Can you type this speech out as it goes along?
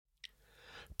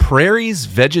Prairies,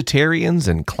 vegetarians,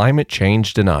 and climate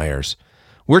change deniers.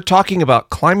 We're talking about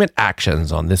climate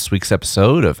actions on this week's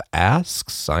episode of Ask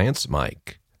Science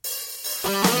Mike.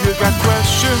 You got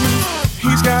questions,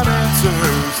 he's got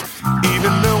answers.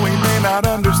 Even though he may not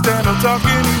understand, he'll talk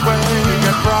anyway. You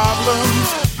got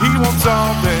problems, he won't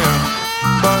solve them.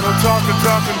 But he'll talk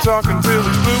until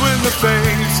he's blue in the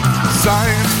face.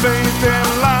 Science, faith,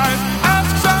 and life.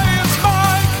 Ask Science Mike.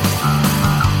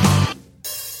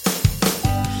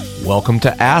 Welcome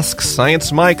to Ask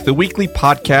Science Mike, the weekly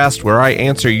podcast where I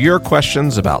answer your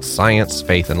questions about science,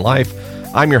 faith, and life.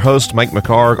 I'm your host, Mike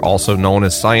McHargue, also known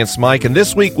as Science Mike, and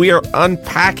this week we are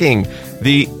unpacking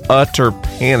the utter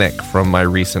panic from my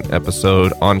recent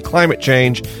episode on climate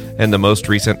change and the most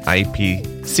recent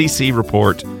IPCC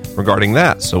report regarding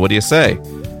that. So what do you say?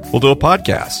 We'll do a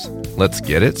podcast. Let's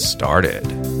get it started.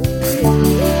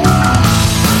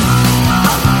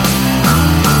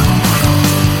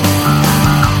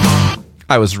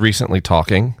 I was recently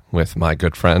talking with my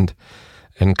good friend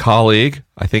and colleague,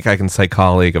 I think I can say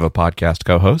colleague of a podcast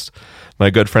co-host, my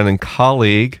good friend and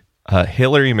colleague,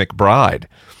 Hillary McBride.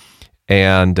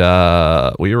 And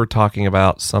we were talking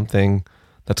about something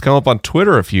that's come up on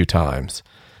Twitter a few times.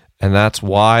 And that's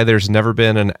why there's never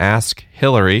been an Ask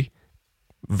Hillary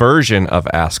version of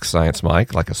Ask Science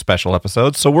Mike, like a special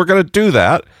episode. So we're going to do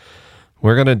that.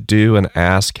 We're going to do an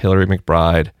Ask Hillary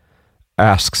McBride,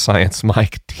 Ask Science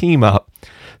Mike team up.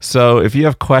 So if you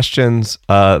have questions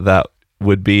that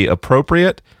would be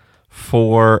appropriate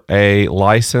for a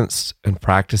licensed and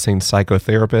practicing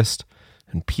psychotherapist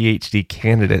and PhD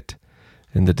candidate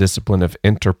in the discipline of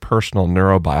interpersonal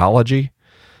neurobiology,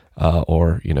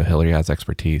 or, Hillary has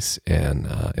expertise in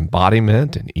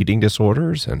embodiment and eating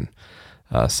disorders and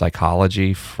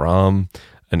psychology from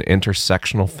an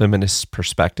intersectional feminist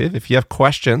perspective. If you have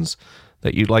questions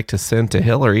that you'd like to send to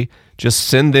Hillary, just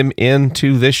send them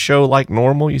into this show like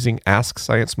normal using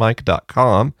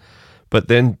AskScienceMike.com. But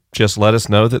then just let us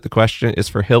know that the question is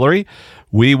for Hillary.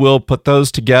 We will put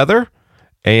those together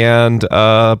and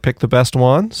pick the best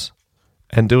ones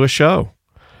and do a show.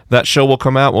 That show will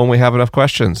come out when we have enough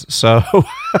questions. So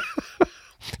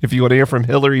if you want to hear from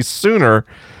Hillary sooner,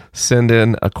 send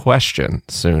in a question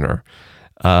sooner.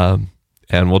 And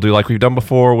we'll do like we've done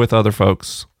before with other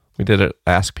folks. We did it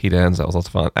Ask Pete Ends. That was lots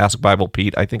of fun. Ask Bible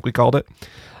Pete, I think we called it.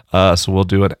 So we'll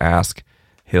do an Ask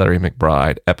Hillary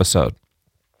McBride episode.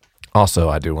 Also,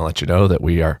 I do want to let you know that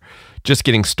we are just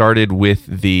getting started with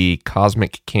the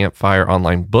Cosmic Campfire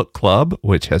Online Book Club,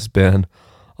 which has been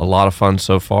a lot of fun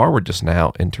so far. We're just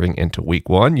now entering into week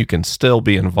one. You can still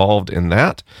be involved in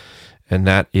that, and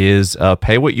that is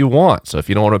pay what you want. So if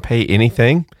you don't want to pay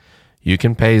anything, you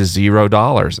can pay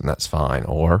 $0, and that's fine.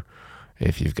 Or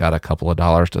if you've got a couple of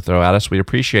dollars to throw at us, we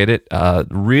appreciate it.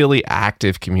 Really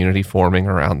active community forming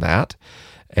around that.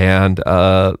 And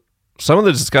some of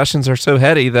the discussions are so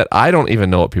heady that I don't even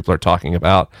know what people are talking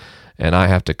about, and I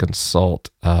have to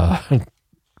consult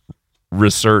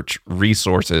research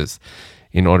resources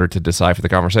in order to decipher the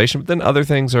conversation. But then other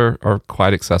things are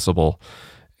quite accessible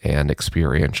and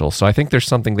experiential. So I think there's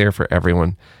something there for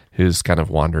everyone who's kind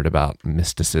of wondered about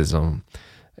mysticism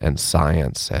and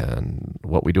science and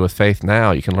what we do with faith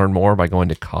now. You can learn more by going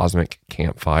to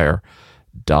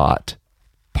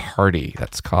cosmiccampfire.party.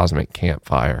 That's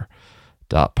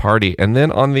cosmiccampfire.party. And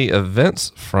then on the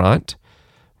events front,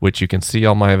 which you can see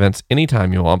all my events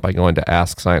anytime you want by going to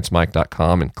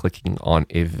AskScienceMike.com and clicking on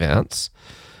events,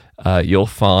 you'll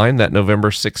find that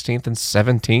November 16th and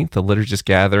 17th, the Liturgist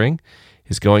Gathering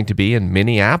is going to be in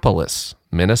Minneapolis,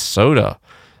 Minnesota.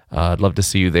 I'd love to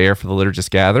see you there for the Liturgist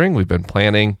Gathering. We've been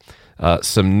planning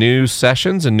some new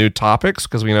sessions and new topics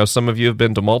because we know some of you have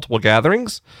been to multiple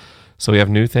gatherings. So we have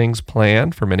new things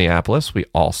planned for Minneapolis. We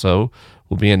also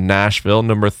will be in Nashville,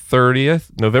 November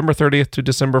 30th to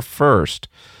December 1st.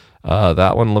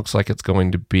 That one looks like it's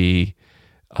going to be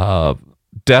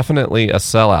definitely a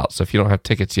sellout. So if you don't have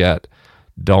tickets yet,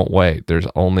 don't wait. There's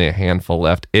only a handful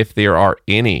left, if there are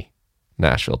any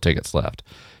Nashville tickets left.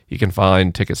 You can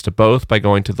find tickets to both by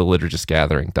going to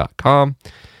theliturgistgathering.com.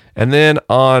 And then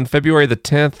on February the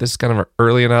 10th, this is kind of an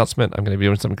early announcement, I'm going to be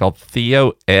doing something called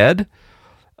Theo Ed,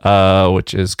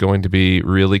 which is going to be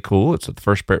really cool. It's at the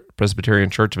First Presbyterian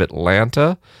Church of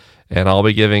Atlanta, and I'll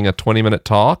be giving a 20-minute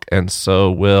talk, and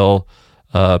so will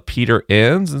Peter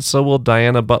Enns, and so will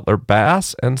Diana Butler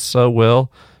Bass, and so will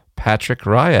Patrick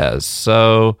Reyes.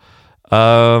 So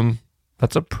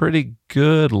that's a pretty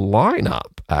good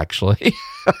lineup, actually.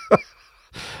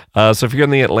 So if you're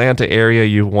in the Atlanta area,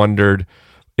 you wondered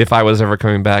if I was ever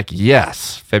coming back.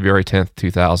 Yes, February 10th,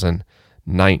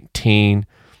 2019.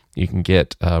 You can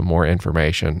get more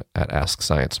information at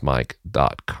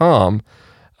AskScienceMike.com.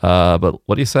 But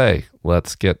what do you say?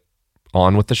 Let's get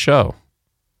on with the show.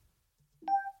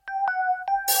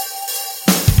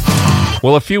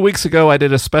 Well, a few weeks ago, I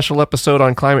did a special episode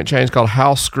on climate change called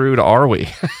How Screwed Are We?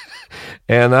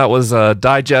 And that was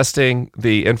digesting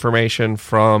the information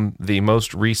from the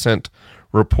most recent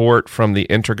report from the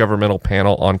Intergovernmental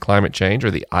Panel on Climate Change,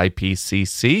 or the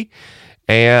IPCC.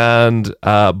 And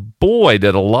boy,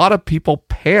 did a lot of people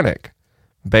panic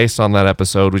based on that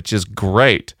episode, which is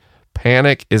great.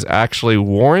 Panic is actually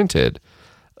warranted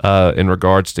in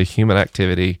regards to human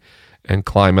activity and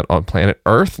climate on planet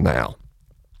Earth now.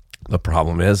 The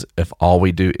problem is, if all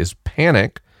we do is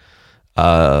panic,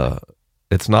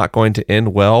 it's not going to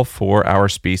end well for our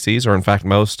species, or in fact,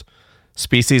 most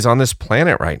species on this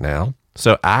planet right now.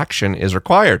 So action is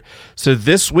required. So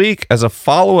this week, as a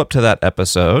follow-up to that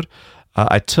episode,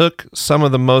 I took some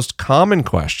of the most common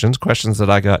questions that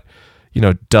I got,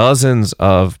 dozens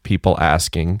of people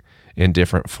asking in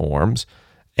different forms,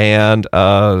 and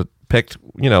picked,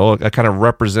 a kind of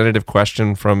representative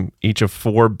question from each of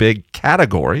 4 big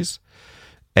categories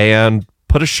and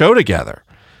put a show together.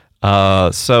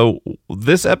 So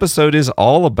this episode is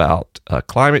all about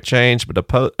climate change,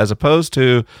 but as opposed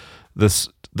to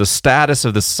the status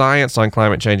of the science on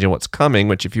climate change and what's coming,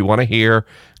 which if you want to hear,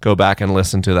 go back and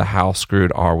listen to the How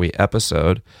Screwed Are We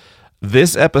episode.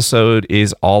 This episode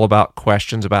is all about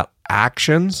questions about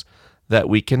actions that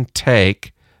we can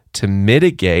take to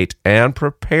mitigate and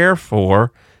prepare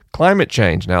for climate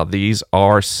change. Now, these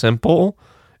are simple,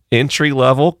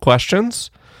 entry-level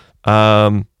questions.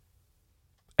 And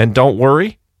don't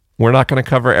worry, we're not going to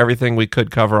cover everything we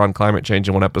could cover on climate change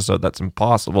in one episode. That's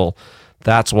impossible.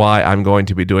 That's why I'm going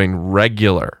to be doing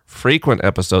regular, frequent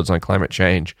episodes on climate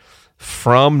change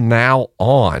from now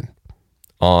on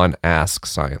Ask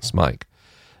Science Mike.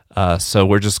 So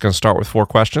we're just going to start with 4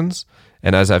 questions.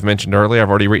 And as I've mentioned earlier,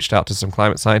 I've already reached out to some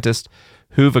climate scientists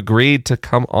who've agreed to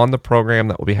come on the program.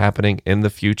 That will be happening in the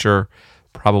future,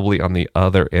 probably on the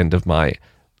other end of my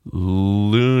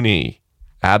loony,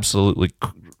 absolutely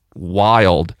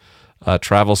wild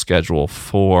travel schedule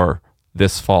for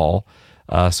this fall.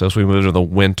 So as we move to the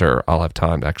winter, I'll have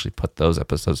time to actually put those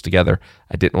episodes together.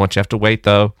 I didn't want you to have to wait,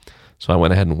 though, so I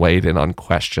went ahead and weighed in on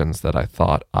questions that I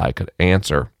thought I could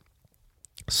answer.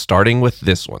 Starting with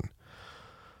this one.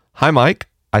 Hi, Mike.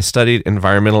 I studied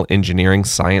environmental engineering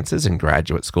sciences in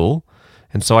graduate school,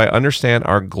 and so I understand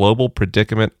our global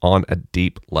predicament on a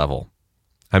deep level.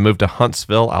 I moved to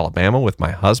Huntsville, Alabama with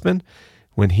my husband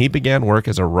when he began work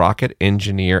as a rocket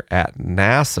engineer at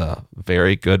NASA.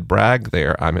 Very good brag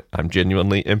there. I'm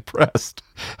genuinely impressed.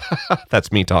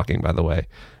 That's me talking, by the way,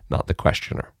 not the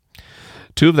questioner.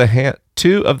 Two of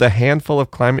the handful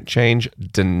of climate change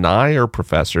denier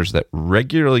professors that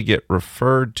regularly get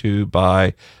referred to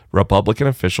by Republican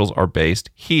officials are based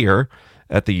here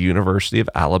at the University of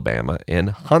Alabama in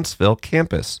Huntsville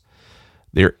campus.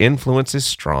 Their influence is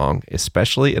strong,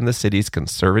 especially in the city's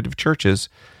conservative churches,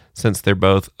 since they're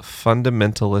both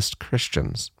fundamentalist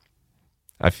Christians.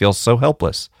 I feel so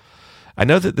helpless. I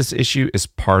know that this issue is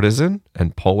partisan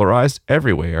and polarized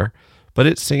everywhere, but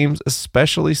it seems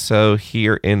especially so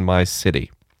here in my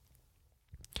city.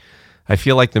 I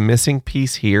feel like the missing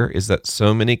piece here is that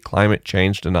so many climate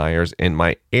change deniers in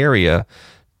my area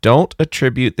don't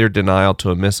attribute their denial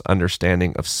to a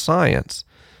misunderstanding of science,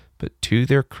 but to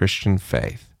their Christian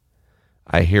faith.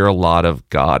 I hear a lot of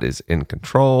God is in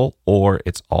control, or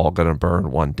it's all going to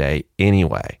burn one day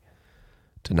anyway.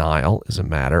 Denial is a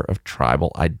matter of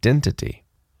tribal identity.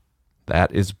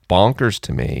 That is bonkers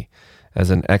to me as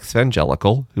an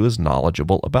ex-evangelical who is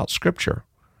knowledgeable about Scripture.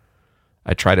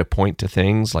 I try to point to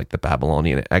things like the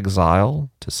Babylonian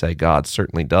exile to say God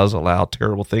certainly does allow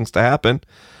terrible things to happen,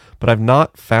 but I've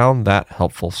not found that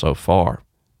helpful so far.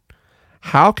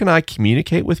 How can I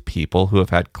communicate with people who have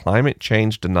had climate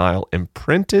change denial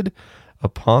imprinted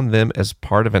upon them as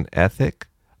part of an ethic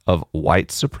of white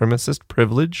supremacist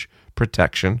privilege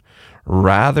protection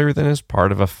rather than as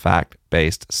part of a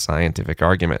fact-based scientific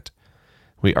argument?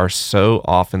 We are so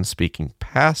often speaking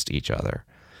past each other.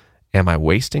 Am I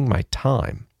wasting my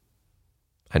time?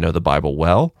 I know the Bible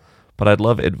well, but I'd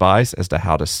love advice as to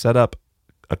how to set up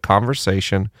a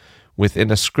conversation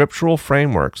within a scriptural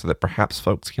framework so that perhaps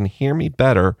folks can hear me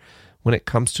better when it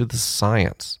comes to the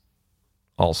science.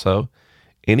 Also,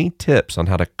 any tips on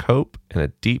how to cope in a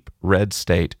deep red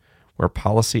state where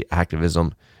policy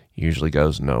activism usually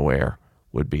goes nowhere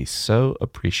would be so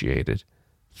appreciated.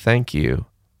 Thank you,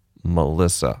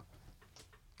 Melissa.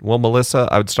 Well, Melissa,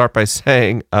 I would start by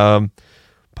saying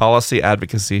policy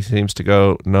advocacy seems to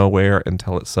go nowhere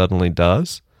until it suddenly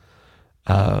does.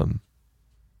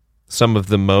 Some of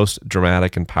the most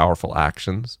dramatic and powerful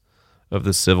actions of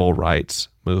the civil rights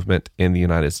movement in the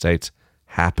United States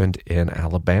happened in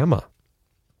Alabama.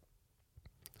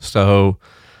 So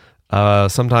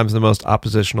sometimes the most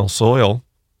oppositional soil,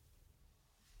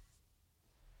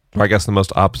 or I guess the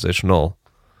most oppositional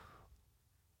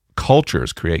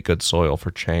cultures create good soil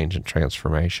for change and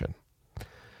transformation.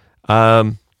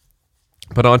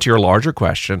 But on to your larger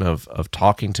question of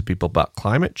talking to people about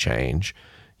climate change,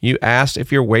 you asked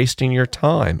if you're wasting your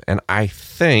time. And I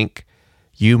think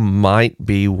you might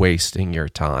be wasting your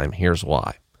time. Here's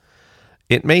why.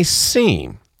 It may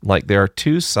seem like there are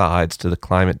two sides to the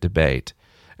climate debate,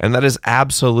 and that is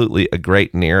absolutely a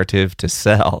great narrative to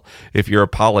sell if you're a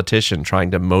politician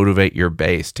trying to motivate your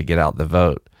base to get out the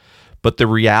vote. But the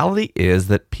reality is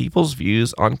that people's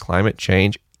views on climate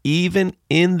change, even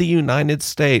in the United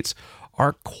States,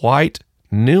 are quite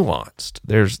nuanced.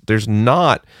 There's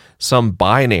not some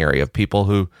binary of people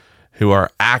who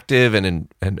are active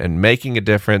and making a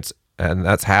difference, and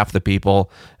that's half the people,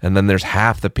 and then there's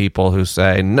half the people who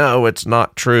say, no, it's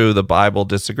not true, the Bible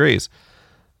disagrees.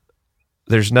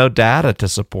 There's no data to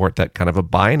support that kind of a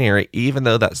binary, even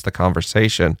though that's the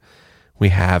conversation we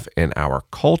have in our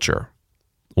culture.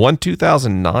 One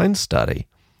 2009 study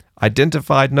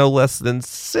identified no less than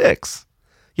six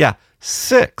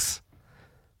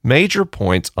major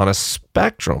points on a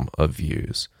spectrum of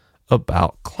views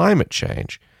about climate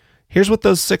change. Here's what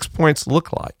those 6 points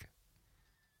look like.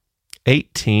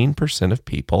 18% of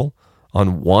people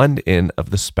on one end of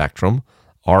the spectrum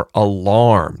are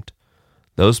alarmed.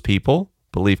 Those people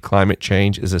believe climate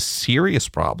change is a serious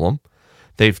problem.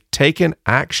 They've taken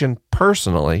action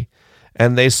personally,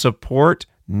 and they support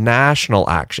national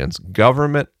actions,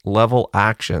 government-level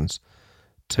actions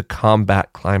to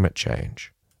combat climate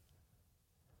change.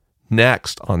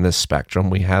 Next on this spectrum,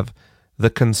 we have the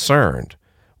concerned,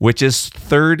 which is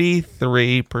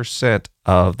 33%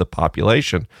 of the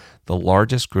population, the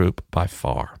largest group by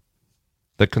far.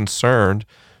 The concerned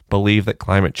believe that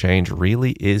climate change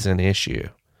really is an issue,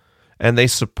 and they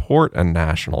support a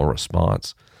national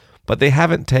response, but they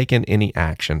haven't taken any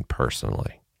action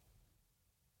personally.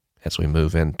 As we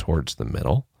move in towards the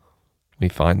middle, we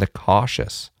find the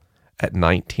cautious at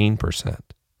 19%.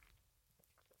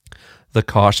 The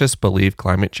cautious believe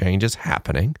climate change is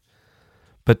happening,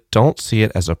 but don't see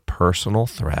it as a personal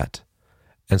threat,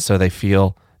 and so they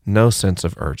feel no sense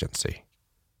of urgency.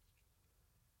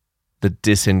 The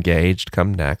disengaged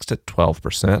come next at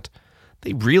 12%.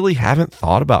 They really haven't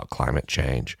thought about climate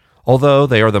change, although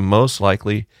they are the most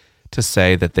likely to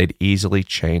say that they'd easily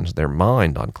change their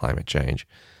mind on climate change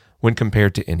when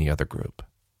compared to any other group.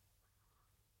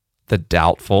 The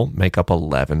doubtful make up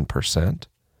 11%.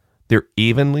 They're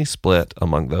evenly split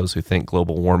among those who think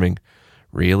global warming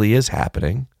really is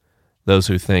happening, those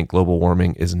who think global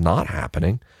warming is not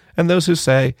happening, and those who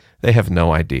say they have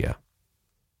no idea.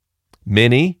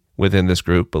 Many within this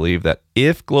group believe that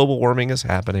if global warming is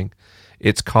happening,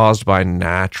 it's caused by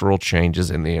natural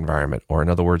changes in the environment, or in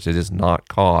other words, it is not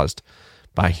caused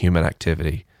by human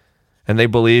activity. And they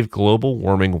believe global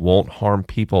warming won't harm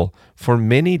people for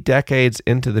many decades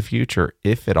into the future,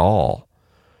 if at all.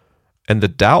 And the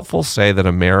doubtful say that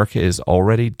America is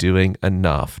already doing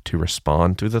enough to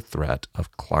respond to the threat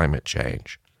of climate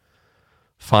change.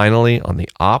 Finally, on the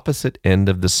opposite end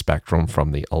of the spectrum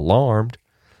from the alarmed,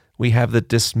 we have the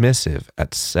dismissive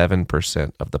at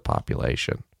 7% of the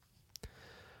population.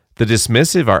 The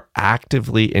dismissive are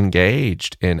actively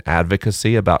engaged in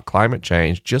advocacy about climate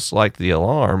change, just like the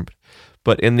alarmed,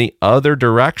 but in the other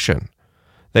direction.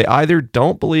 They either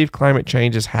don't believe climate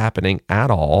change is happening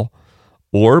at all,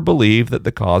 or believe that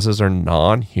the causes are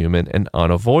non-human and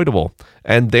unavoidable,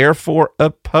 and therefore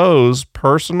oppose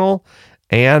personal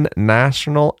and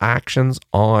national actions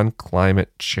on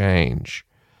climate change.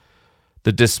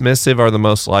 The dismissive are the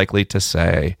most likely to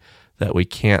say that we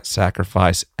can't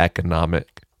sacrifice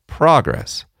economic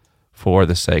progress for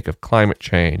the sake of climate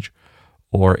change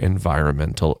or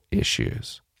environmental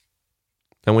issues.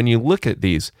 And when you look at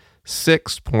these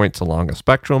 6 points along a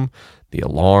spectrum, the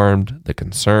alarmed, the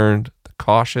concerned, the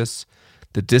cautious,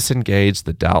 the disengaged,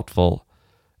 the doubtful,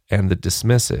 and the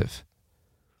dismissive,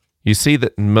 you see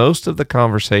that most of the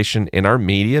conversation in our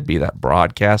media, be that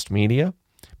broadcast media,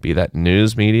 be that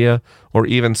news media, or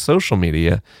even social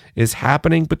media, is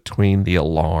happening between the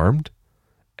alarmed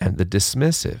and the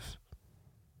dismissive.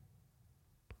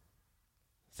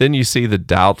 Then you see the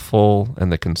doubtful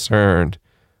and the concerned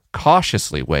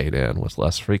cautiously weighed in with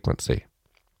less frequency.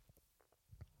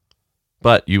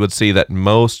 But you would see that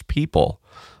most people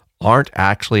aren't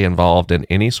actually involved in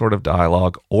any sort of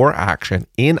dialogue or action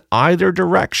in either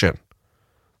direction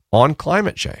on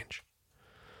climate change.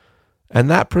 And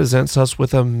that presents us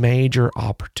with a major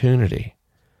opportunity.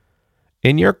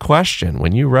 In your question,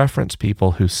 when you reference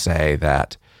people who say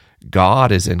that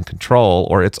God is in control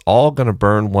or it's all going to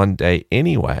burn one day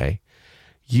anyway,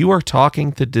 you are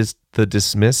talking to the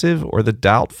dismissive or the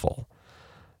doubtful,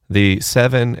 the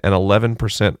 7 and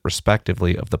 11%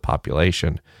 respectively of the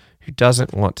population who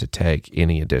doesn't want to take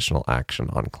any additional action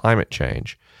on climate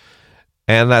change.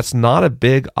 And that's not a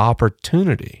big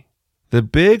opportunity. The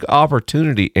big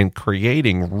opportunity in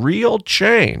creating real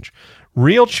change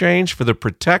for the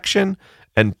protection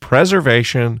and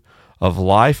preservation of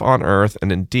life on Earth,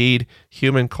 and indeed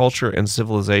human culture and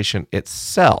civilization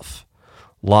itself,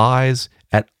 lies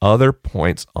at other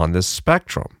points on this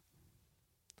spectrum.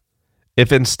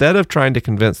 If instead of trying to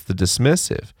convince the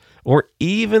dismissive or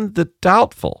even the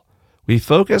doubtful, we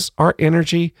focus our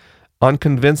energy on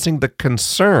convincing the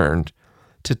concerned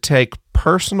to take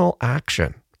personal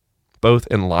action, both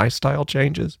in lifestyle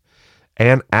changes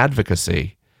and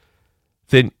advocacy,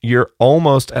 then you're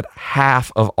almost at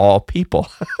half of all people.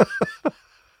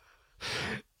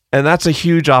 And that's a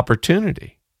huge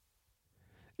opportunity.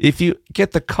 If you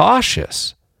get the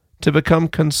cautious to become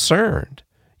concerned,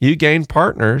 you gain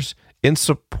partners in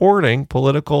supporting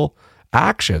political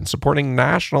action, supporting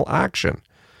national action.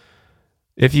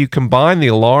 If you combine the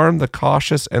alarm, the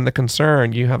cautious, and the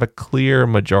concern, you have a clear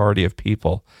majority of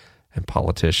people, and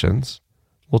politicians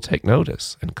will take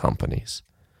notice, and companies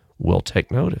will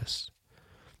take notice.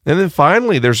 And then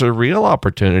finally, there's a real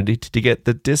opportunity to get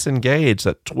the disengaged,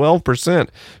 that 12%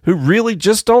 who really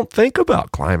just don't think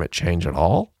about climate change at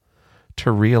all,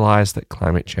 to realize that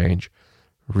climate change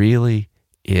really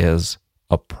is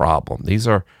a problem. These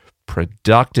are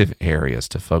productive areas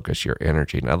to focus your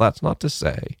energy. Now, that's not to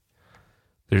say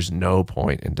there's no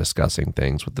point in discussing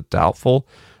things with the doubtful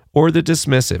or the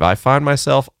dismissive. I find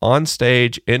myself on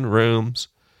stage in rooms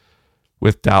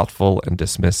with doubtful and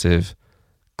dismissive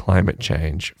climate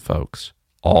change folks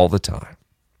all the time.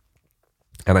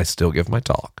 And I still give my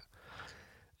talk,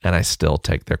 and I still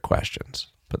take their questions.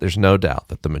 But there's no doubt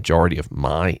that the majority of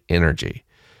my energy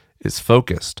is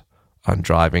focused on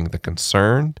driving the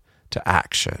concerned to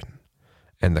action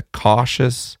and the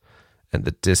cautious and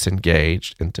the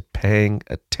disengaged into paying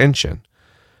attention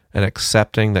and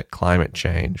accepting that climate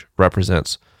change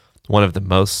represents one of the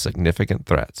most significant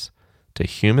threats to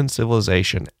human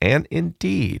civilization and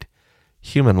indeed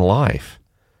human life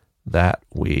that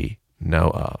we know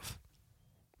of.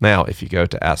 Now, if you go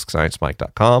to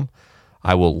AskScienceMike.com,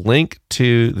 I will link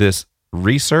to this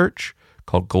research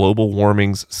called Global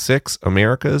Warming's 6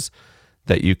 Americas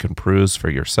that you can peruse for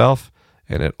yourself,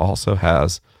 and it also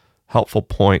has helpful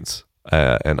points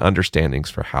and understandings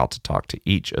for how to talk to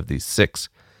each of these 6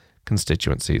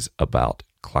 constituencies about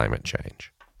climate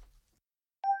change.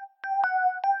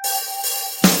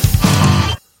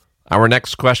 Our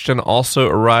next question also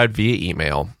arrived via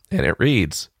email, and it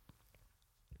reads,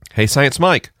 Hey, Science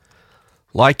Mike.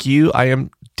 Like you, I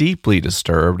am deeply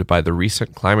disturbed by the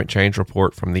recent climate change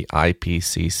report from the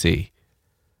IPCC.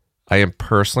 I am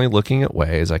personally looking at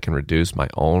ways I can reduce my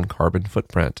own carbon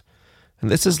footprint, and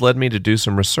this has led me to do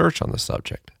some research on the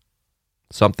subject.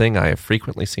 Something I have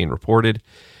frequently seen reported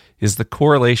is the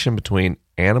correlation between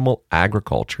animal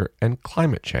agriculture and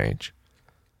climate change.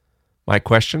 My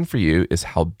question for you is,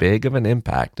 how big of an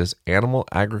impact does animal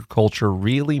agriculture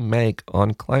really make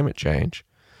on climate change?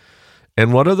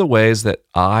 And what are the ways that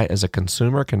I, as a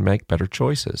consumer, can make better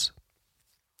choices?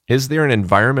 Is there an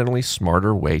environmentally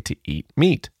smarter way to eat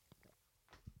meat?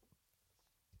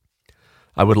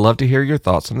 I would love to hear your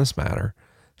thoughts on this matter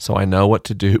so I know what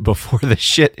to do before the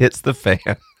shit hits the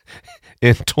fan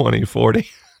in 2040.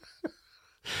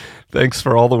 Thanks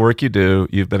for all the work you do.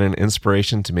 You've been an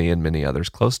inspiration to me and many others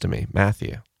close to me.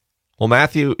 Matthew. Well,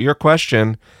 Matthew, your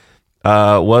question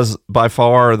was by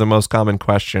far the most common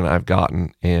question I've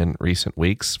gotten in recent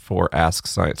weeks for Ask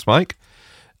Science Mike.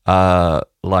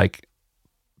 Like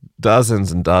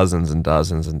dozens and dozens and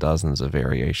dozens and dozens of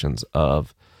variations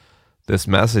of this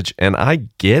message. And I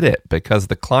get it, because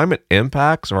the climate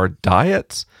impacts of our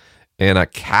diets in a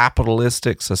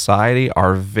capitalistic society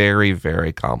are very,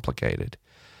 very complicated.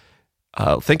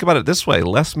 Think about it this way.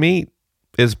 Less meat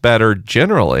is better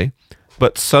generally,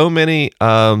 but so many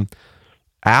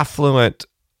affluent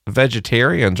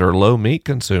vegetarians or low meat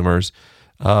consumers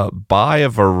buy a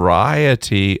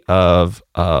variety of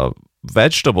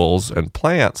vegetables and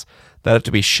plants that have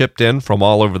to be shipped in from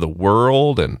all over the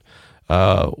world. And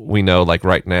we know, like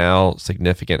right now,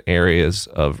 significant areas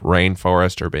of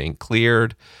rainforest are being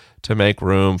cleared to make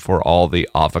room for all the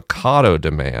avocado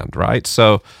demand, right?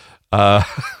 So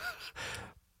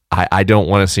I don't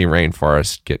want to see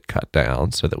rainforests get cut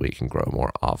down so that we can grow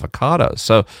more avocados.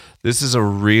 So this is a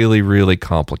really, really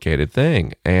complicated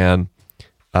thing. And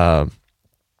the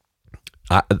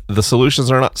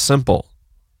solutions are not simple.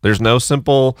 There's no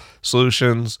simple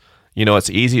solutions. It's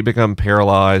easy to become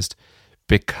paralyzed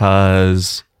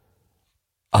because,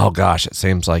 oh gosh, it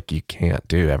seems like you can't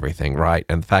do everything right.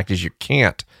 And the fact is you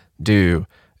can't do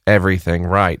everything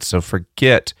right. So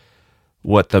forget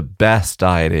what the best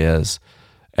diet is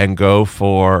and go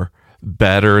for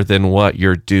better than what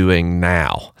you're doing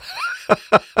now.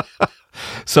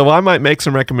 So I might make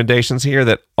some recommendations here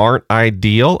that aren't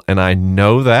ideal, and I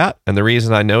know that. And the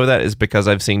reason I know that is because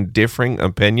I've seen differing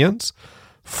opinions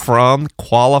from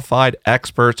qualified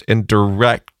experts in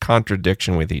direct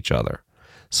contradiction with each other.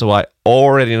 So I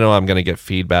already know I'm going to get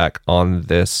feedback on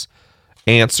this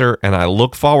answer, and I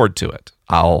look forward to it.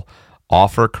 I'll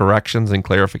offer corrections and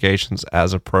clarifications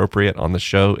as appropriate on the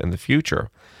show in the future.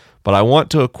 But I want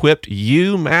to equip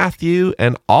you, Matthew,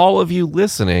 and all of you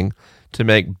listening to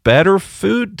make better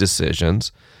food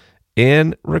decisions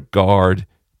in regard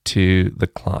to the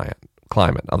climate.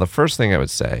 Now, the first thing I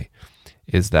would say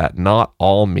is that not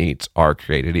all meats are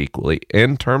created equally.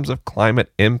 In terms of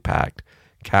climate impact,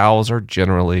 cows are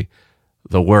generally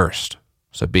the worst.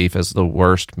 So beef is the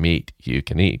worst meat you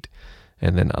can eat.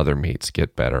 And then other meats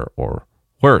get better or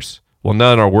worse. Well,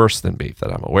 none are worse than beef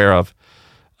that I'm aware of.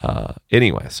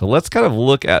 Anyway, so let's kind of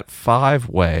look at 5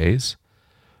 ways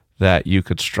that you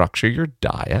could structure your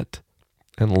diet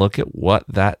and look at what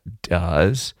that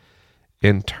does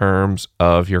in terms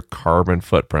of your carbon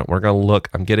footprint. We're going to look,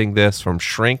 I'm getting this from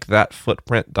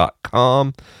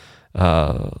shrinkthatfootprint.com.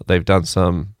 They've done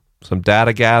some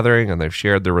data gathering and they've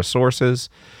shared their resources.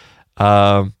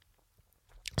 So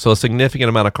a significant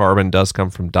amount of carbon does come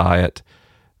from diet.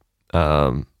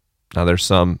 Now there's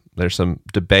some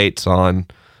debates on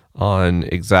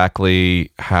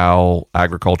exactly how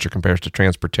agriculture compares to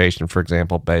transportation, for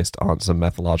example, based on some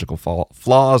methodological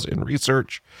flaws in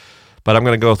research. But I'm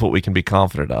going to go with what we can be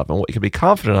confident of. And what we can be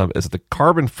confident of is the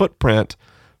carbon footprint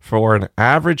for an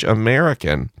average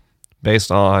American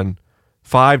based on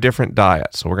 5 different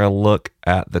diets. So we're going to look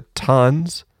at the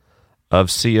tons of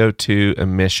CO2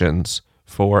 emissions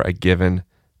for a given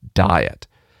diet.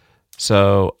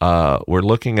 So we're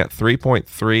looking at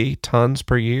 3.3 tons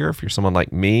per year. If you're someone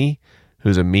like me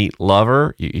who's a meat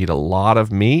lover, you eat a lot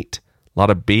of meat, a lot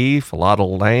of beef, a lot of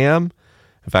lamb.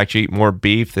 In fact, you eat more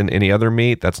beef than any other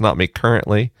meat. That's not me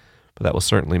currently, but that was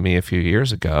certainly me a few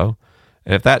years ago.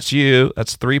 And if that's you,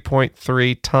 that's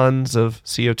 3.3 tons of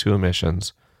CO2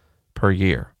 emissions per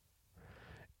year.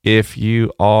 If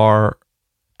you are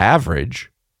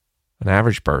average, an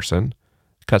average person,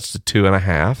 it cuts to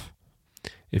 2.5.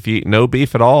 If you eat no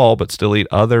beef at all, but still eat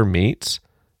other meats,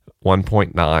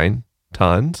 1.9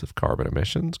 tons of carbon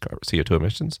emissions, CO2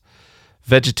 emissions.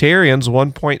 Vegetarians,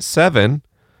 1.7.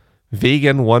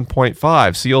 Vegan,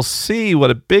 1.5. So you'll see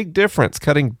what a big difference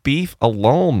cutting beef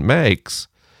alone makes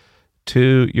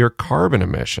to your carbon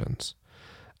emissions.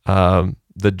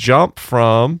 The jump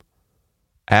from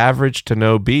average to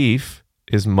no beef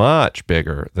is much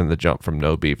bigger than the jump from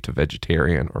no beef to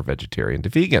vegetarian or vegetarian to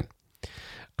vegan.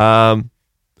 And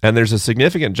there's a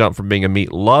significant jump from being a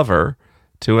meat lover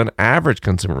to an average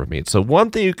consumer of meat. So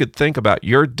one thing you could think about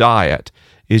your diet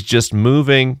is just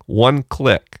moving one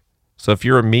click. So if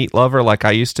you're a meat lover like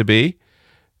I used to be,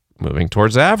 moving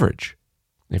towards average.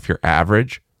 If you're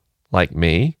average like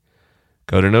me,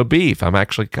 go to no beef. I'm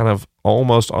actually kind of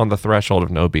almost on the threshold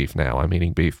of no beef now. I'm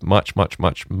eating beef much, much,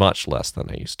 much, much less than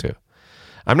I used to.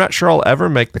 I'm not sure I'll ever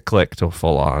make the click to a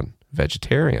full-on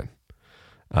vegetarian.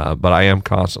 But I am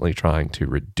constantly trying to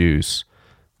reduce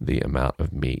the amount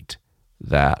of meat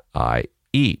that I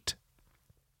eat.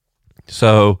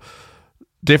 So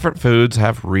different foods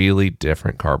have really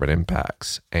different carbon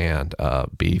impacts, and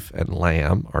beef and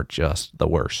lamb are just the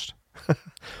worst,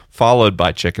 followed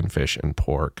by chicken, fish, and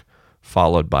pork,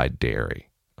 followed by dairy.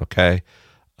 Okay,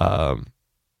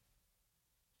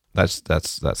 that's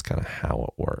kind of how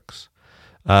it works.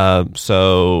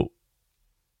 So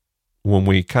when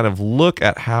we kind of look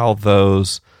at how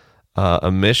those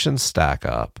emissions stack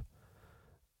up,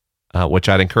 which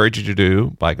I'd encourage you to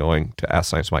do by going to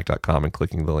AskScienceMike.com and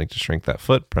clicking the link to shrink that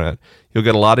footprint, you'll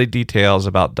get a lot of details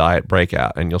about diet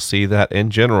breakout. And you'll see that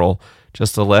in general,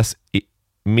 just the less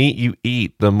meat you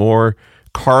eat, the more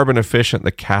carbon efficient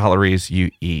the calories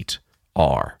you eat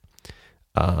are.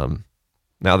 Now,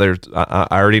 I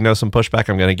already know some pushback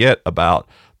I'm going to get about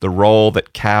the role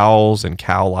that cows and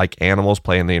cow-like animals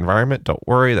play in the environment. Don't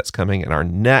worry, that's coming in our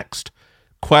next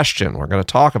question. We're going to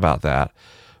talk about that.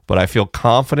 But I feel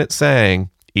confident saying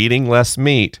eating less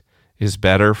meat is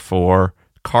better for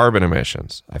carbon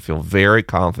emissions. I feel very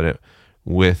confident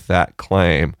with that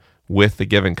claim, with the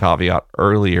given caveat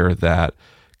earlier that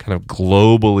kind of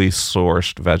globally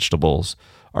sourced vegetables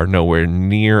are nowhere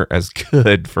near as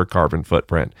good for carbon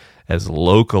footprint as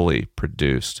locally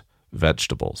produced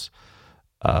vegetables.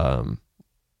 And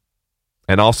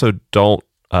also don't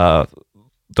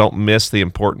miss the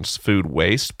importance food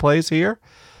waste plays here.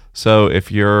 So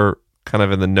if you're kind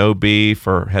of in the no beef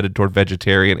or headed toward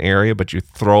vegetarian area, but you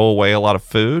throw away a lot of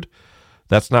food,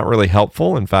 that's not really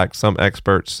helpful. In fact, some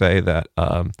experts say that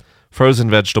frozen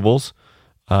vegetables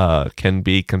can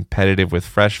be competitive with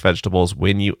fresh vegetables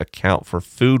when you account for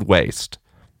food waste,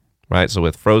 right? So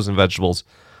with frozen vegetables,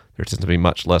 there tends to be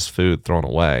much less food thrown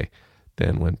away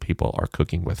than when people are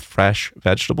cooking with fresh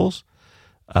vegetables.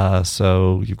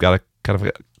 So you've got to kind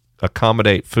of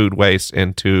accommodate food waste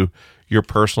into your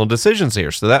personal decisions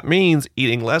here. So that means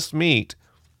eating less meat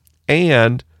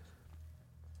and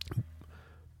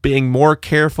being more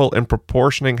careful in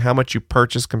proportioning how much you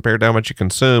purchase compared to how much you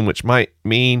consume, which might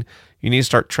mean you need to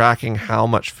start tracking how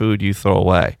much food you throw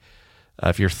away.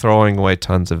 If you're throwing away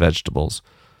tons of vegetables,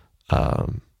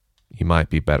 you might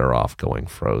be better off going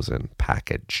frozen,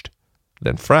 packaged,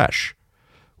 than fresh,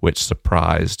 which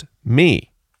surprised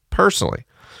me personally.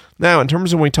 Now, in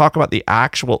terms of when we talk about the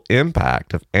actual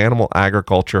impact of animal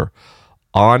agriculture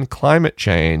on climate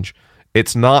change,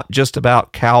 it's not just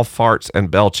about cow farts and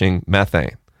belching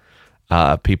methane.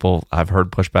 I've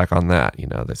heard pushback on that.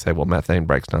 They say, well, methane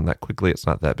breaks down that quickly. It's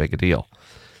not that big a deal.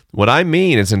 What I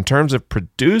mean is in terms of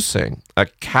producing a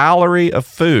calorie of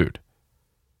food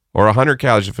or 100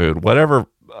 calories of food, whatever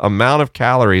amount of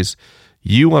calories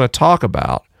you want to talk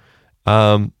about,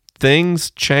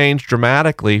 things change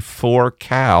dramatically for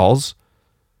cows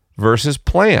versus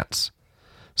plants.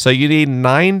 So you need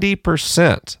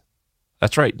 90%,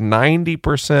 that's right,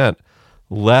 90%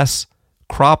 less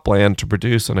cropland to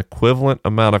produce an equivalent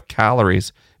amount of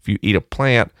calories if you eat a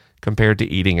plant compared to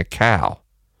eating a cow.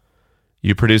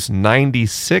 You produce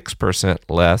 96%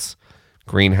 less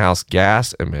greenhouse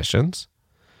gas emissions,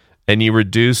 and you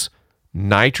reduce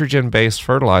nitrogen-based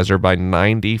fertilizer by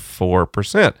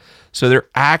 94%. So there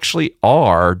actually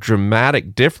are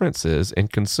dramatic differences in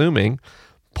consuming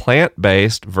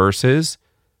plant-based versus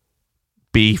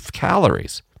beef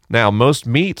calories. Now, most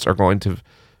meats are going to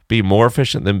be more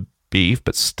efficient than beef,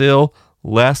 but still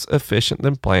less efficient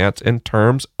than plants in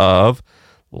terms of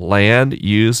land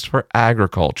used for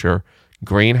agriculture,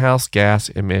 greenhouse gas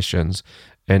emissions,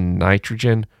 and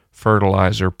nitrogen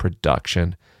fertilizer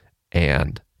production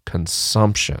and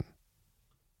consumption.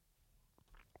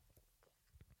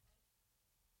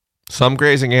 Some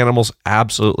grazing animals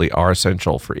absolutely are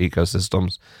essential for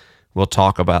ecosystems. We'll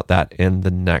talk about that in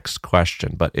the next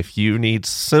question. But if you need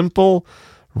simple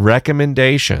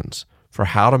recommendations for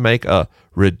how to make a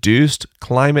reduced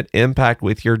climate impact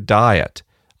with your diet,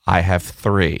 I have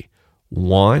 3.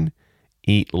 1,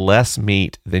 eat less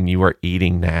meat than you are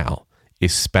eating now,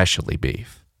 especially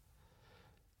beef.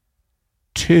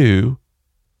 2,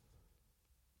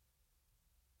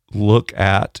 look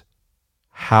at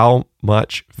how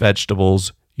much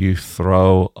vegetables you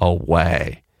throw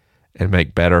away and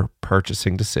make better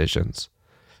purchasing decisions.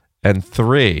 And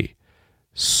 3,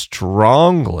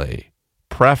 strongly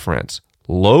preference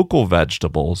local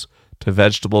vegetables to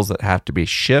vegetables that have to be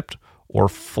shipped or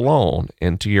flown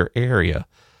into your area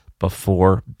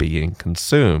before being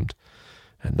consumed.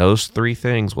 And those 3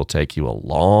 things will take you a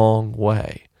long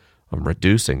way on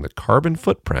reducing the carbon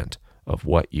footprint of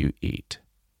what you eat.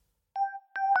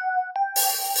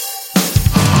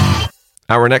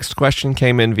 Our next question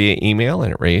came in via email,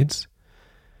 and it reads,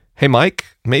 "Hey Mike,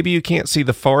 maybe you can't see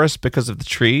the forest because of the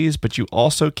trees, but you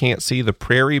also can't see the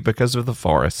prairie because of the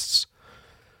forests.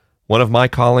 One of my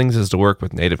callings is to work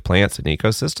with native plants and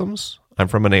ecosystems. I'm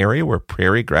from an area where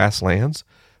prairie grasslands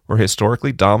were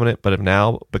historically dominant but have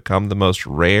now become the most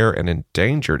rare and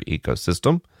endangered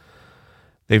ecosystem.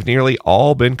 They've nearly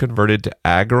all been converted to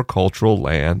agricultural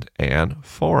land and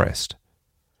forest.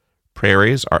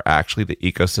 Prairies are actually the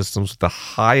ecosystems with the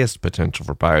highest potential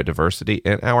for biodiversity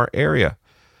in our area.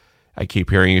 I keep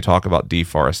hearing you talk about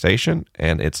deforestation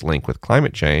and its link with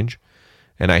climate change,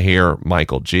 and I hear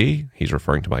Michael G., he's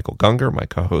referring to Michael Gunger, my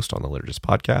co-host on the Liturgist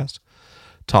podcast,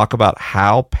 talk about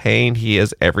how pained he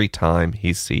is every time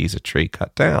he sees a tree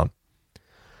cut down.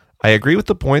 I agree with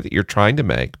the point that you're trying to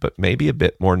make, but maybe a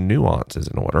bit more nuance is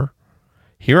in order.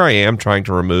 Here I am trying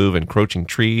to remove encroaching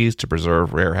trees to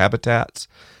preserve rare habitats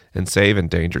and save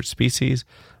endangered species,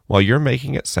 while you're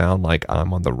making it sound like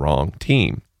I'm on the wrong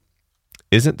team.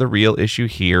 Isn't the real issue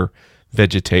here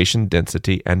vegetation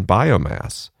density and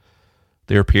biomass?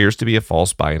 There appears to be a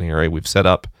false binary we've set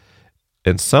up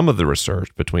in some of the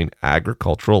research between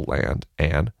agricultural land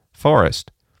and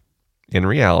forest. In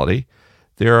reality,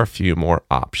 there are a few more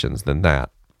options than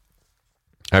that.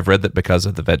 I've read that because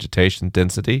of the vegetation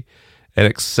density and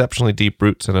exceptionally deep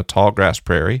roots in a tallgrass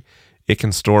prairie, it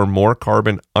can store more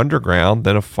carbon underground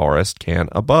than a forest can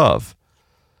above.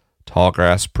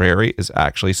 Tallgrass prairie is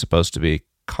actually supposed to be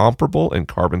comparable in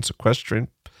carbon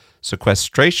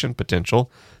sequestration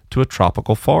potential to a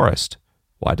tropical forest.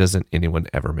 Why doesn't anyone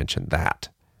ever mention that?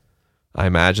 I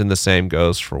imagine the same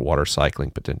goes for water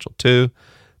cycling potential too,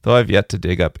 though I've yet to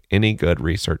dig up any good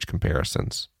research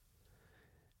comparisons.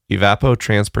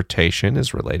 Evapotranspiration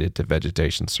is related to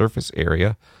vegetation surface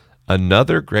area,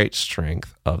 another great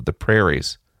strength of the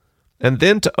prairies. And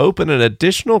then to open an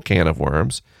additional can of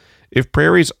worms, if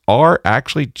prairies are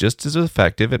actually just as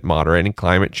effective at moderating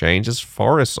climate change as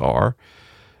forests are,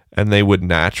 and they would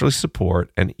naturally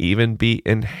support and even be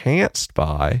enhanced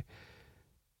by,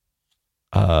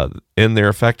 in their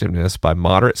effectiveness by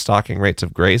moderate stocking rates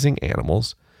of grazing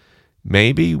animals,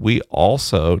 maybe we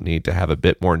also need to have a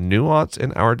bit more nuance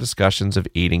in our discussions of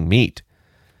eating meat.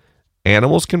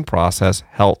 Animals can process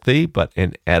healthy but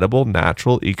inedible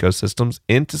natural ecosystems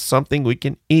into something we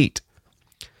can eat.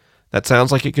 That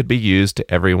sounds like it could be used to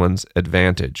everyone's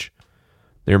advantage.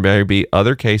 There may be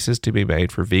other cases to be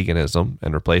made for veganism,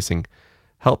 and replacing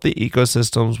healthy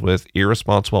ecosystems with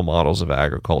irresponsible models of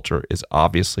agriculture is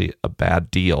obviously a bad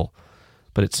deal.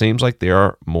 But it seems like there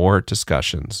are more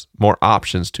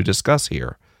options to discuss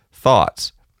here.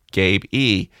 Thoughts? Gabe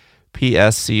E.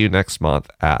 P.S. See you next month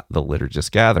at the Liturgist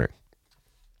Gathering.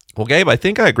 Well, Gabe, I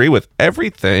think I agree with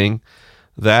everything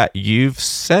that you've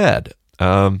said.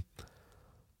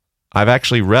 I've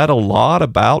actually read a lot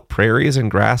about prairies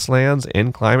and grasslands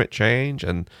in climate change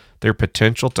and their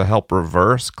potential to help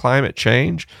reverse climate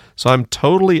change. So I'm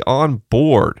totally on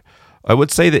board. I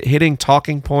would say that hitting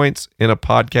talking points in a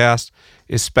podcast,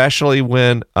 especially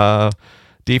when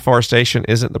deforestation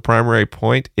isn't the primary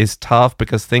point, is tough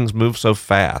because things move so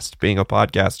fast. Being a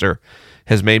podcaster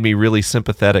has made me really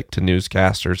sympathetic to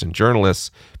newscasters and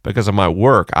journalists because of my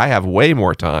work. I have way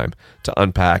more time to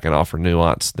unpack and offer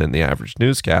nuance than the average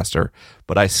newscaster,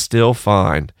 but I still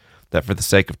find that for the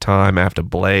sake of time, I have to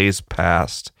blaze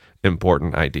past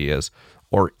important ideas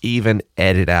or even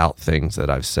edit out things that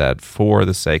I've said for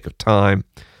the sake of time.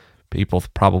 People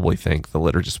probably think the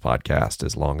Liturgist podcast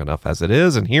is long enough as it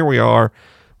is, and here we are.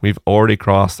 We've already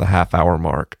crossed the half-hour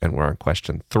mark, and we're on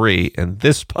question 3 in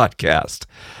this podcast.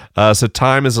 So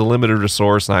time is a limited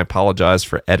resource, and I apologize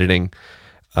for editing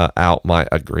out my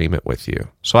agreement with you.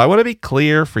 So I want to be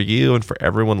clear for you and for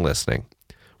everyone listening.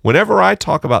 Whenever I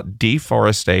talk about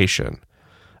deforestation,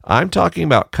 I'm talking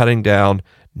about cutting down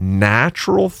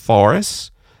natural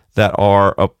forests that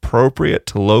are appropriate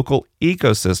to local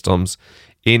ecosystems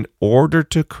in order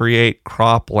to create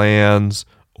croplands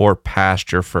or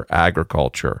pasture for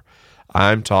agriculture.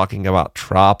 I'm talking about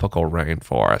tropical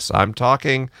rainforests. I'm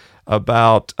talking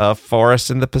about forests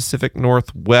in the Pacific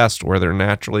Northwest where they're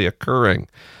naturally occurring.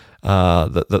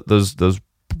 Those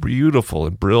beautiful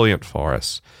and brilliant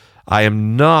forests. I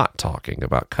am not talking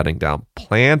about cutting down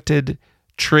planted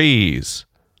trees,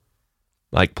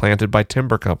 like planted by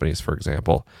timber companies, for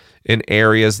example, in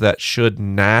areas that should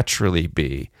naturally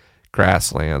be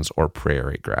grasslands or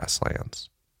prairie grasslands.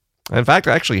 In fact,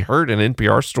 I actually heard an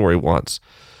NPR story once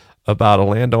about a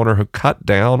landowner who cut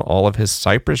down all of his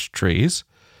cypress trees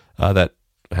that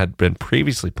had been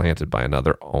previously planted by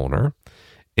another owner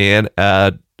in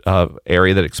an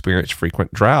area that experienced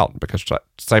frequent drought because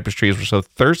cypress trees were so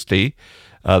thirsty,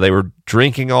 they were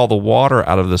drinking all the water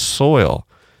out of the soil.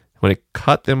 When it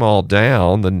cut them all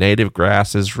down, the native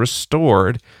grasses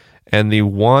restored, and the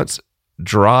once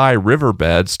dry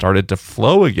riverbed started to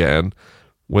flow again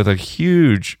with a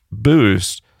huge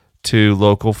boost to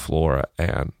local flora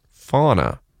and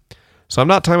fauna. So I'm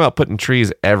not talking about putting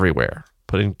trees everywhere,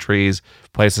 putting trees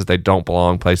places they don't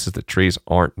belong, places that trees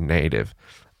aren't native.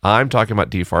 I'm talking about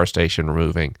deforestation,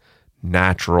 removing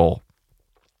natural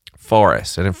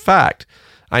forests. And in fact,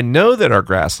 I know that our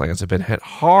grasslands have been hit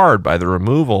hard by the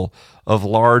removal of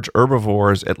large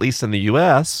herbivores, at least in the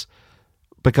U.S.,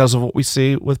 because of what we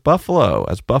see with buffalo.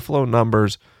 As buffalo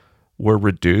numbers were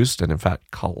reduced and in fact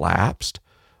collapsed,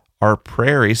 our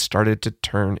prairies started to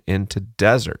turn into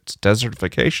deserts.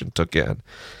 Desertification took in.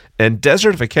 And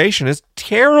desertification is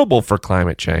terrible for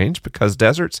climate change because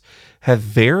deserts have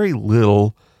very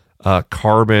little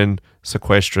carbon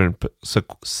sequestration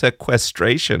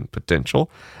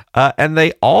potential. And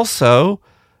they also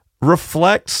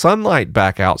reflect sunlight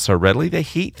back out so readily, they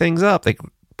heat things up. They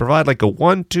provide like a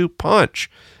 1-2 punch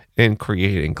in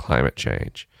creating climate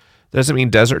change. Doesn't mean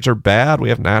deserts are bad. We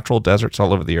have natural deserts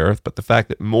all over the earth, but the fact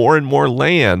that more and more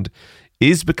land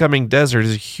is becoming desert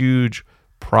is a huge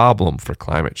problem for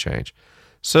climate change.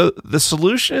 So the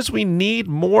solution is we need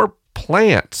more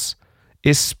plants,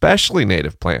 especially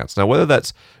native plants. Now, whether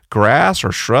that's grass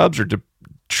or shrubs or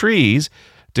trees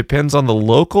depends on the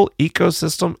local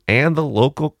ecosystem and the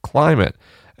local climate.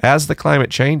 As the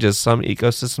climate changes, some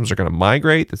ecosystems are going to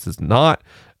migrate. This is not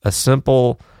a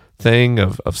simple thing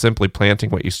of simply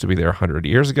planting what used to be there 100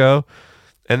 years ago.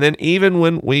 And then even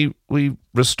when we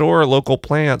restore local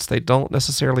plants, they don't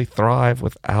necessarily thrive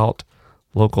without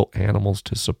local animals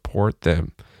to support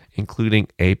them, including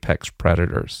apex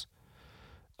predators.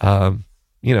 When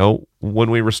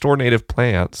we restore native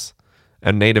plants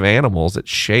and native animals, it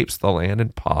shapes the land in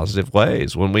positive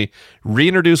ways. When we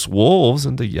reintroduce wolves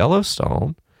into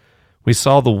Yellowstone, we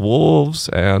saw the wolves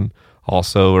and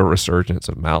also a resurgence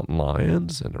of mountain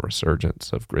lions and a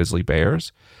resurgence of grizzly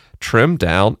bears trim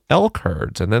down elk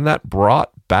herds. And then that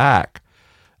brought back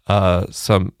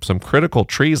some critical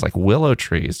trees like willow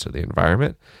trees to the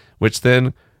environment, which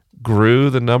then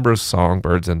grew the number of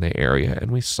songbirds in the area.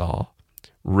 And we saw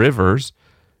rivers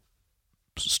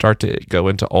start to go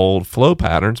into old flow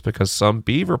patterns because some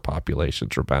beaver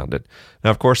populations rebounded.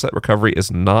 Now, of course, that recovery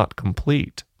is not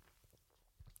complete.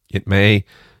 It may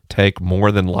take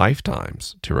more than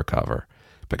lifetimes to recover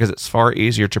because it's far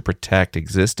easier to protect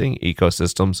existing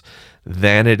ecosystems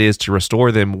than it is to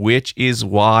restore them, which is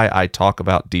why I talk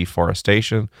about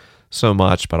deforestation so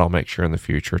much, but I'll make sure in the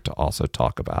future to also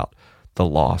talk about the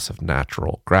loss of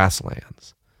natural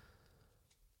grasslands.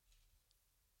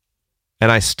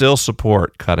 And I still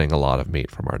support cutting a lot of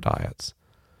meat from our diets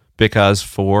because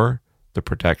for the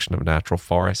protection of natural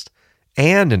forests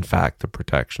and, in fact, the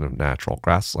protection of natural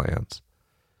grasslands,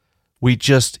 we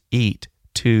just eat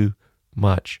too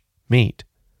much meat.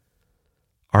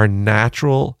 Our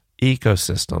natural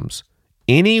ecosystems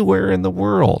anywhere in the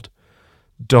world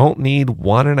don't need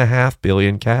 1.5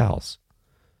 billion cows.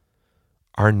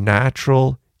 Our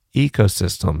natural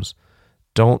ecosystems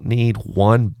don't need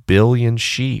 1 billion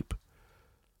sheep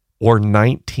or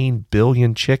 19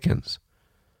 billion chickens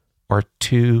or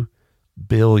 2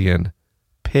 billion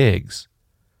pigs.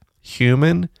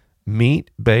 Human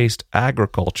meat-based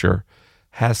agriculture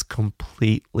has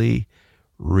completely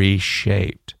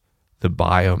reshaped the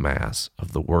biomass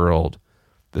of the world,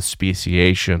 the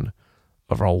speciation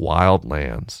of our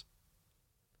wildlands.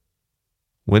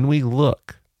 When we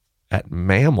look at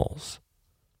mammals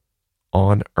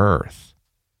on Earth,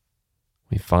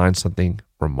 we find something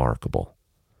remarkable.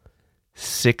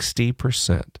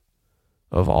 60%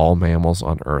 of all mammals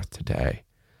on Earth today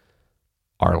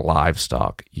are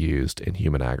livestock used in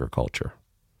human agriculture.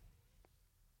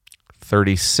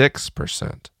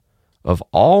 36% of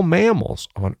all mammals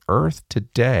on Earth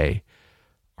today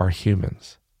are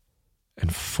humans, and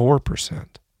 4%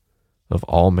 of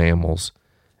all mammals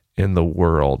in the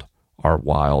world are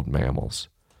wild mammals.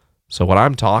 So what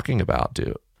I'm talking about,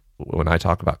 when I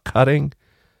talk about cutting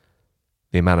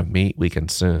the amount of meat we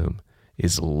consume,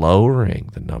 is lowering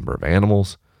the number of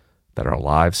animals that are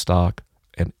livestock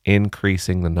and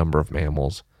increasing the number of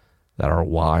mammals that are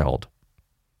wild.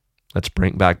 Let's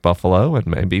bring back buffalo, and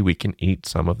maybe we can eat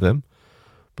some of them,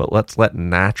 but let's let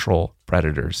natural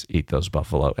predators eat those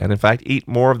buffalo, and in fact, eat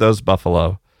more of those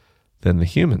buffalo than the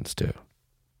humans do.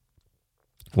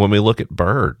 When we look at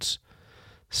birds,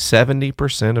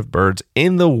 70% of birds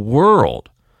in the world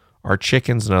are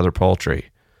chickens and other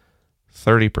poultry.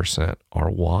 30%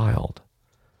 are wild.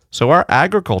 So our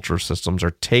agriculture systems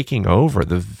are taking over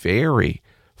the very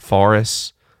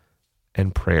forests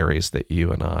and prairies that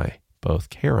you and I both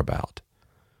care about.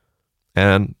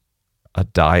 And a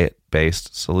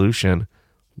diet-based solution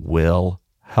will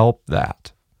help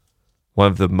that.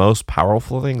 One of the most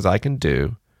powerful things I can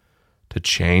do to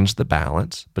change the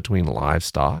balance between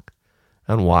livestock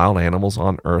and wild animals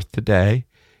on Earth today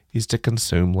is to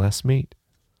consume less meat.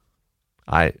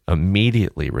 I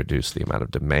immediately reduce the amount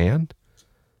of demand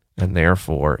and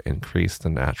therefore increase the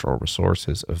natural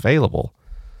resources available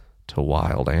to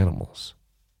wild animals.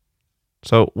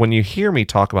 So when you hear me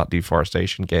talk about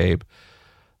deforestation, Gabe,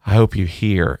 I hope you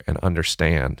hear and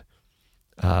understand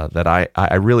that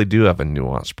I really do have a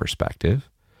nuanced perspective.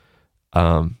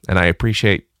 And I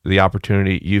appreciate the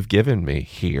opportunity you've given me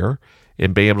here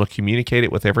in being able to communicate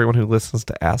it with everyone who listens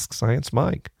to Ask Science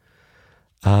Mike.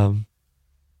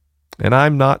 And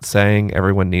I'm not saying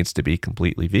everyone needs to be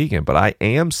completely vegan, but I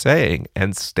am saying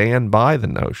and stand by the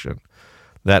notion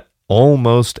that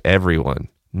almost everyone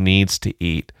needs to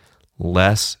eat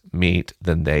less meat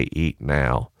than they eat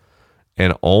now.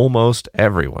 And almost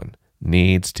everyone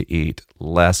needs to eat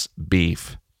less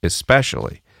beef,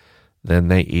 especially, than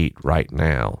they eat right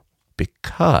now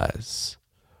because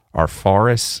our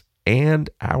forests and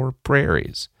our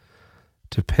prairies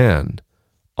depend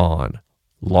on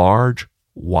large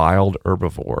wild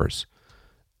herbivores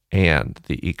and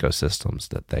the ecosystems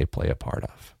that they play a part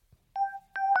of.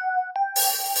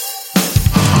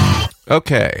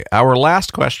 Okay, our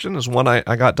last question is one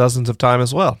I got dozens of times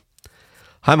as well.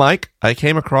 Hi, Mike. I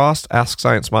came across Ask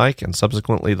Science Mike and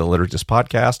subsequently the Liturgist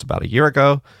podcast about a year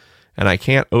ago, and I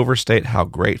can't overstate how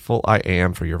grateful I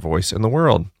am for your voice in the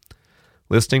world.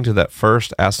 Listening to that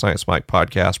first Ask Science Mike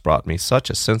podcast brought me such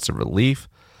a sense of relief,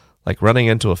 like running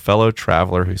into a fellow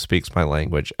traveler who speaks my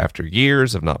language after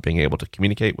years of not being able to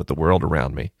communicate with the world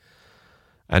around me.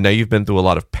 I know you've been through a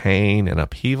lot of pain and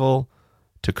upheaval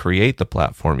to create the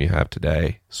platform you have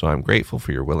today, so I'm grateful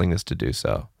for your willingness to do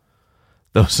so.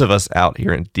 Those of us out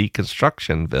here in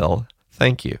Deconstructionville,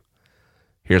 thank you.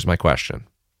 Here's my question.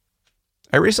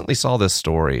 I recently saw this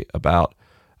story about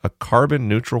a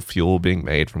carbon-neutral fuel being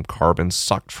made from carbon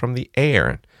sucked from the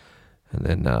air, and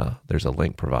then there's a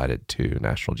link provided to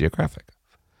National Geographic.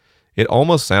 It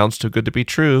almost sounds too good to be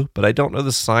true, but I don't know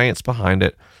the science behind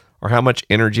it or how much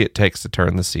energy it takes to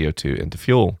turn the CO2 into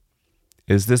fuel.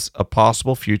 Is this a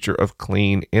possible future of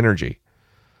clean energy?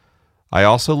 I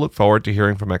also look forward to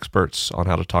hearing from experts on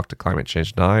how to talk to climate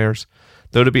change deniers,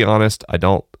 though to be honest, I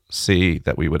don't see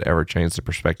that we would ever change the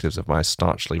perspectives of my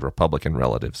staunchly Republican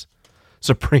relatives.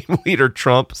 Supreme Leader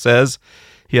Trump says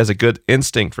he has a good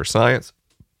instinct for science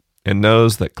and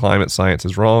knows that climate science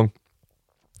is wrong,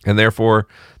 and therefore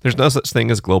there's no such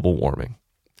thing as global warming.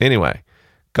 Anyway,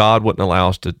 God wouldn't allow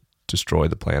us to destroy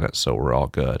the planet, so we're all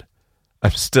good.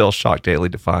 I'm still shocked daily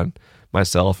to find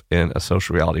myself in a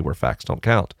social reality where facts don't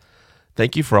count.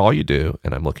 Thank you for all you do,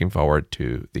 and I'm looking forward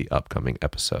to the upcoming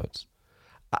episodes.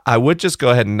 I would just go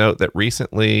ahead and note that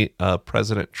recently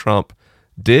President Trump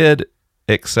did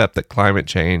accept that climate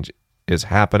change is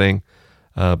happening,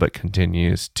 but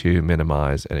continues to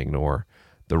minimize and ignore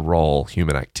the role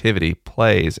human activity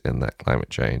plays in that climate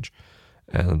change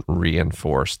and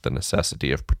reinforce the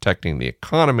necessity of protecting the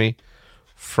economy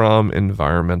from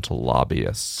environmental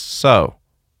lobbyists. So,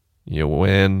 you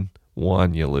win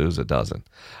one, you lose a dozen.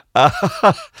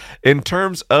 In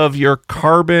terms of your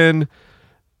carbon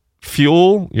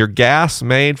fuel, your gas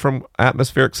made from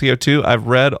atmospheric CO2, I've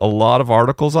read a lot of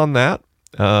articles on that.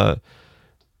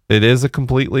 It is a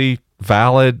completely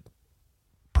valid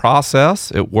process.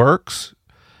 It works.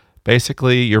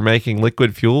 Basically, you're making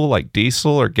liquid fuel like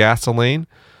diesel or gasoline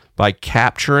by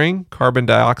capturing carbon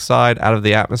dioxide out of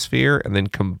the atmosphere and then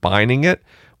combining it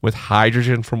with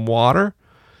hydrogen from water.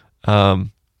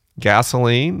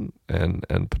 Gasoline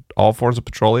and all forms of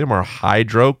petroleum are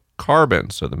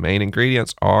hydrocarbons. So the main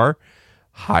ingredients are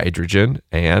hydrogen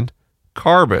and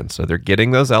carbon. So they're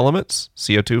getting those elements,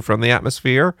 CO2, from the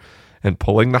atmosphere and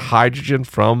pulling the hydrogen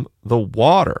from the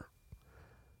water.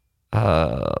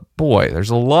 Boy, there's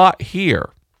a lot here.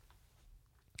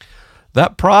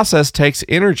 That process takes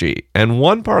energy, and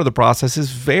one part of the process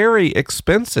is very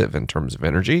expensive in terms of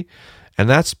energy, and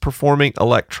that's performing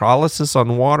electrolysis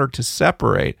on water to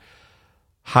separate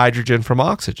hydrogen from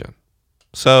oxygen.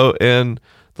 So in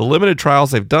the limited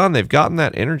trials they've done, they've gotten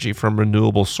that energy from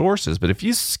renewable sources, but if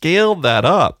you scaled that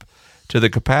up to the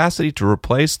capacity to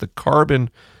replace the carbon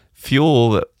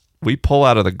fuel that we pull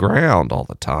out of the ground all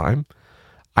the time,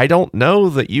 I don't know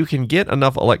that you can get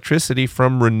enough electricity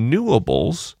from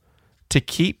renewables to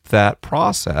keep that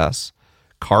process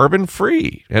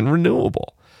carbon-free and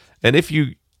renewable. And if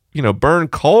you burn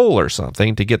coal or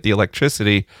something to get the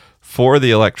electricity for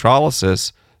the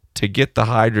electrolysis to get the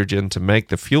hydrogen to make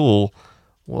the fuel,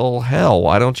 well, hell,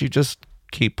 why don't you just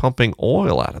keep pumping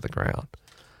oil out of the ground?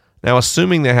 Now,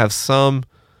 assuming they have some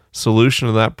solution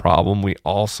to that problem, we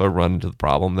also run into the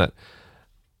problem that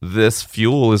this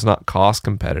fuel is not cost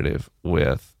competitive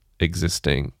with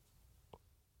existing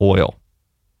oil.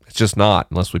 It's just not,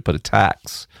 unless we put a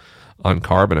tax on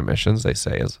carbon emissions. They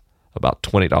say is about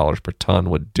 $20 per ton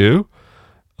would do.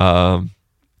 And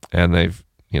they've,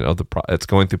 it's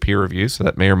going through peer review, so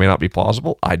that may or may not be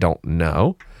plausible. I don't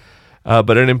know.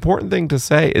 But an important thing to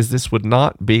say is this would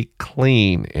not be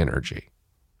clean energy.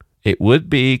 It would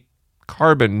be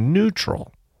carbon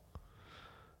neutral,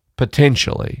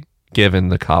 potentially, given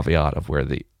the caveat of where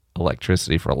the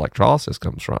electricity for electrolysis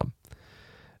comes from.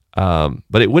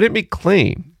 But it wouldn't be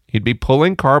clean. You'd be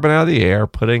pulling carbon out of the air,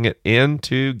 putting it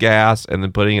into gas, and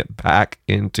then putting it back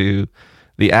into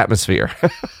the atmosphere.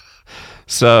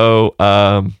 So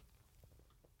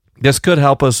this could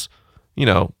help us,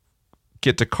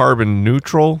 get to carbon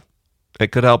neutral.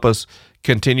 It could help us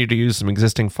continue to use some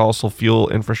existing fossil fuel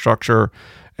infrastructure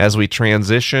as we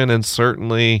transition, and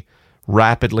certainly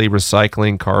rapidly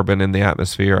recycling carbon in the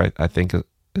atmosphere, I think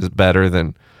is better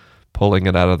than pulling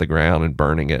it out of the ground and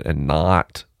burning it and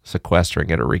not sequestering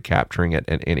it or recapturing it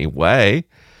in any way.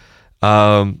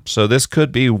 So this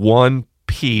could be one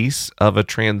piece of a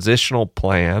transitional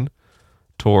plan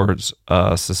towards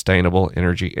sustainable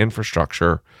energy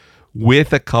infrastructure,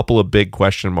 with a couple of big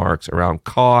question marks around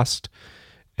cost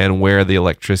and where the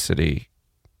electricity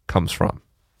comes from.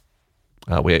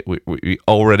 We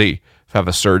already have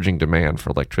a surging demand for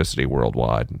electricity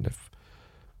worldwide, and if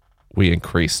we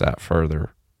increase that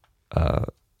further,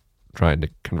 trying to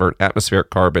convert atmospheric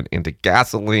carbon into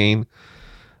gasoline,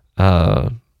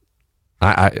 I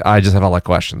just have a lot of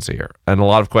questions here, and a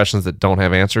lot of questions that don't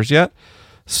have answers yet.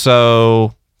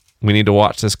 So we need to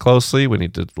watch this closely. We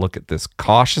need to look at this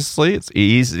cautiously. It's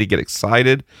easy to get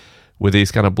excited with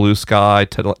these kind of blue sky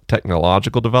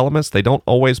technological developments. They don't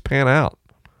always pan out.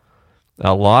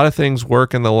 A lot of things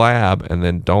work in the lab and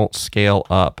then don't scale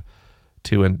up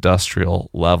to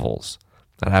industrial levels.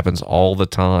 That happens all the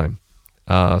time.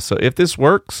 So if this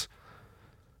works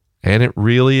and it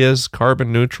really is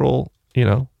carbon neutral,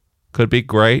 could be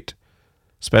great,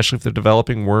 especially for the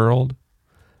developing world.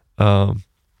 But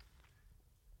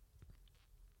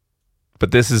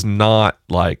this is not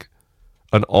like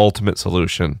an ultimate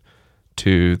solution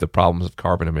to the problems of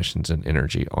carbon emissions and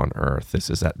energy on Earth. This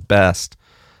is at best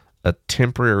a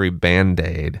temporary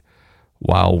Band-Aid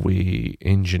while we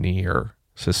engineer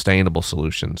sustainable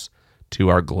solutions to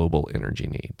our global energy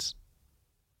needs.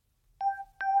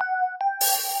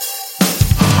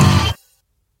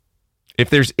 If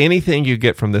there's anything you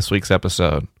get from this week's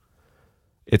episode,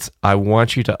 I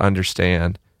want you to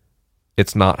understand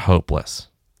it's not hopeless.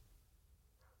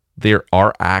 There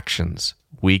are actions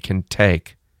we can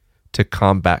take to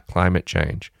combat climate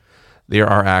change. There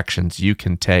are actions you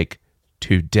can take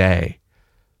today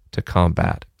to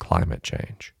combat climate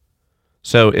change.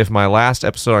 So if my last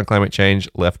episode on climate change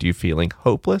left you feeling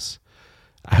hopeless,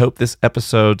 I hope this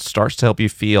episode starts to help you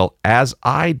feel, as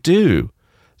I do,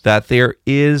 that there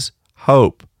is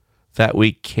hope, that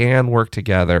we can work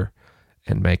together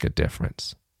and make a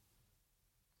difference.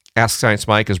 Ask Science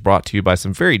Mike is brought to you by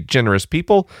some very generous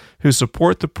people who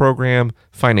support the program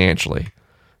financially.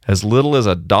 As little as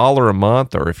 $1 a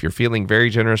month, or if you're feeling very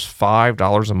generous,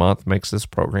 $5 a month makes this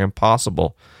program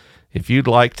possible. If you'd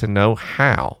like to know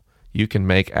how you can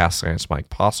make Ask Science Mike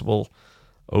possible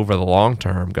over the long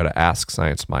term, go to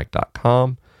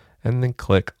AskScienceMike.com and then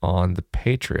click on the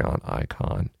Patreon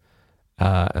icon,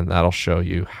 and that'll show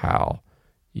you how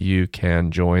you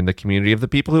can join the community of the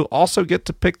people who also get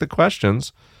to pick the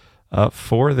questions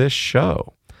for this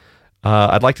show.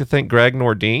 I'd like to thank Greg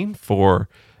Nordine for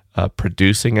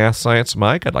producing Ask Science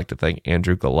Mike. I'd like to thank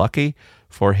Andrew Galucki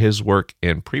for his work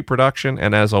in pre-production.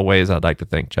 And as always, I'd like to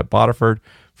thank Jeb Bodiford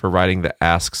for writing the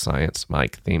Ask Science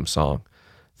Mike theme song.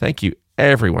 Thank you,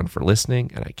 everyone, for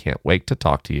listening, and I can't wait to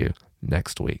talk to you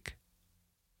next week.